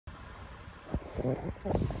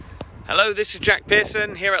Hello, this is Jack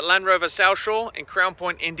Pearson here at Land Rover South Shore in Crown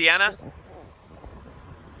Point, Indiana.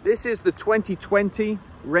 This is the 2020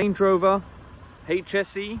 Range Rover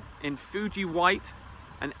HSE in Fuji white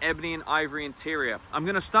and ebony and ivory interior. I'm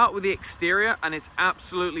going to start with the exterior, and it's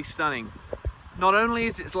absolutely stunning. Not only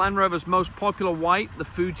is it Land Rover's most popular white, the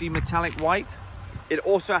Fuji metallic white, it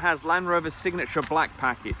also has Land Rover's signature black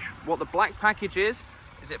package. What the black package is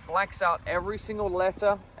it blacks out every single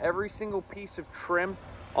letter, every single piece of trim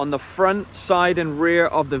on the front, side and rear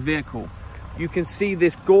of the vehicle. You can see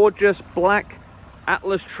this gorgeous black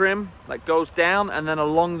Atlas trim that goes down and then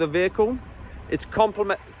along the vehicle. It's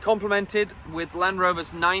complemented with Land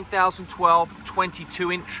Rover's 9012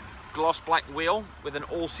 22-inch gloss black wheel with an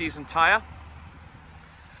all-season tire.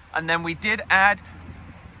 And then we did add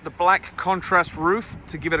the black contrast roof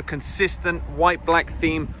to give it a consistent white-black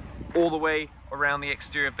theme all the way around the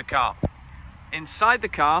exterior of the car. Inside the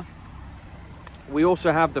car, we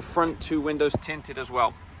also have the front two windows tinted as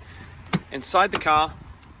well. Inside the car,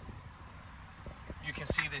 you can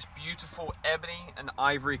see this beautiful ebony and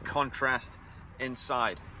ivory contrast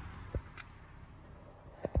inside.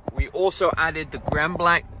 We also added the grand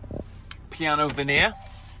black piano veneer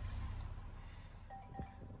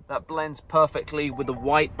that blends perfectly with the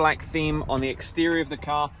white black theme on the exterior of the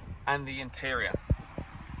car and the interior.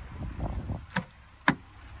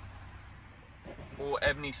 All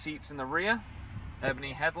ebony seats in the rear,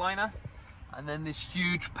 ebony headliner, and then this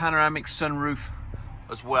huge panoramic sunroof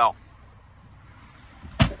as well.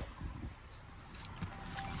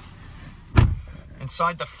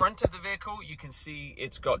 Inside the front of the vehicle, you can see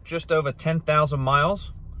it's got just over 10,000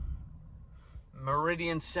 miles.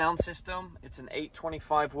 Meridian sound system. It's an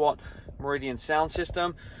 825 watt Meridian sound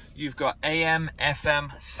system. You've got AM,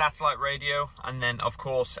 FM, satellite radio, and then of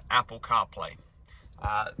course Apple CarPlay.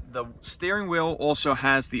 The steering wheel also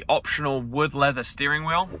has the optional wood leather steering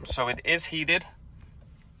wheel, so it is heated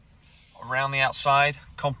around the outside,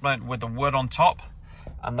 complemented with the wood on top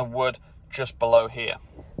and the wood just below here.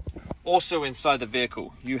 Also inside the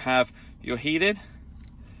vehicle, you have your heated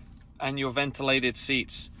and your ventilated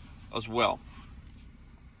seats as well.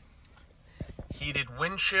 Heated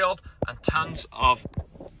windshield and tons of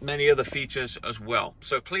many other features as well.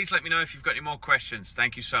 So please let me know if you've got any more questions.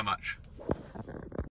 Thank you so much.